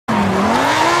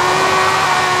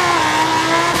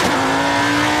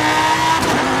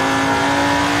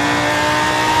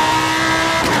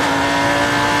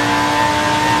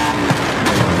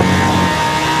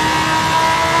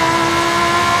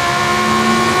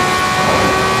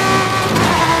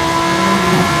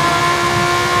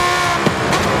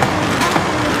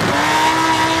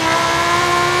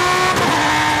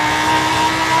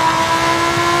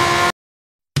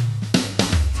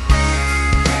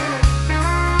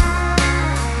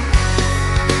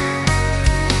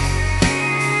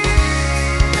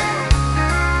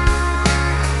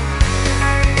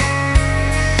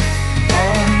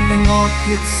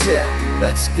get set,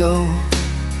 let's go.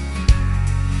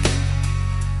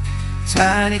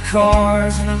 Tiny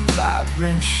cars in a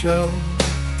vibrant show.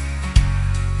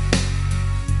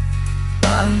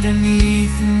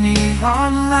 Underneath the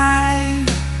neon light,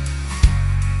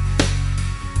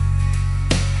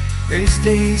 race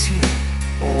days here,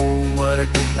 oh what a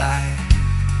delight.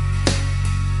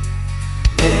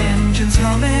 Engines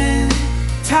humming,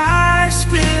 tires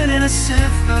spinning, a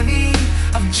symphony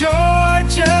of joy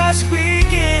just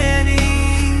beginning.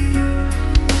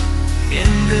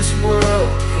 In this world,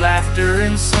 laughter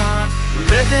and sun,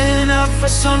 living up for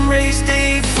some race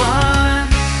day fun.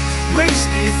 Race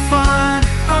day fun,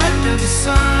 under the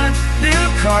sun,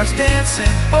 little cars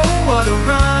dancing, oh what a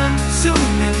run.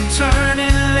 Zooming,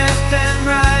 turning left and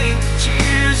right,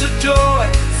 cheers of joy,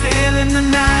 filling the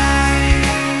night.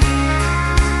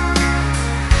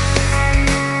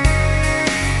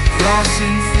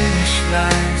 Crossing finish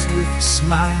lines with a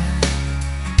smile,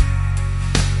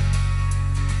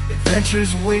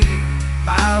 adventures waiting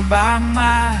mile by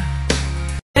mile.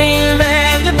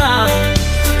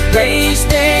 Race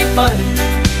day fun,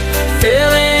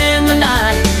 filling the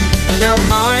night. Now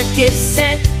mark it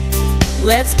set,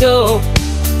 let's go.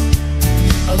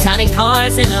 Tiny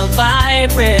cars in a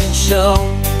vibrant show.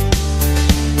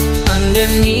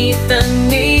 Underneath the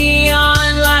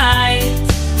neon light,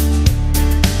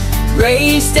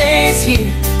 race days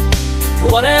here,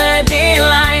 what a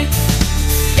delight.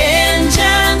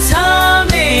 Engines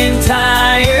humming,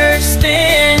 tires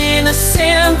spinning, a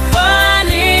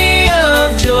symphony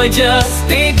of joy just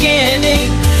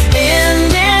beginning. In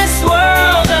this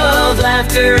world of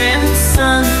laughter and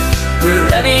sun, we're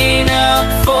revving up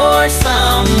for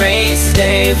some race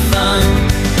day fun.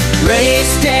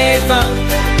 Race day fun,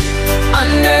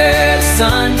 under the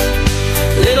sun,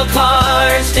 little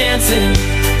cars dancing,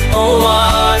 oh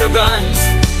what a run.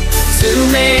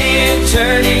 Zooming,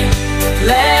 turning,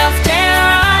 left and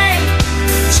right,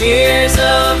 cheers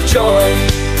of joy,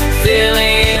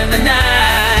 filling the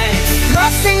night.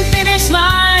 Crossing finish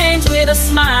lines with a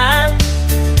smile,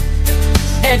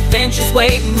 adventures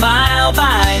wait mile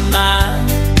by mile.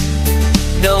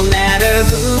 No matter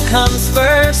who comes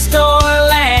first or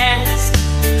last,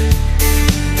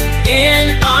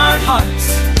 in our hearts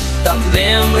the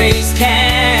memories can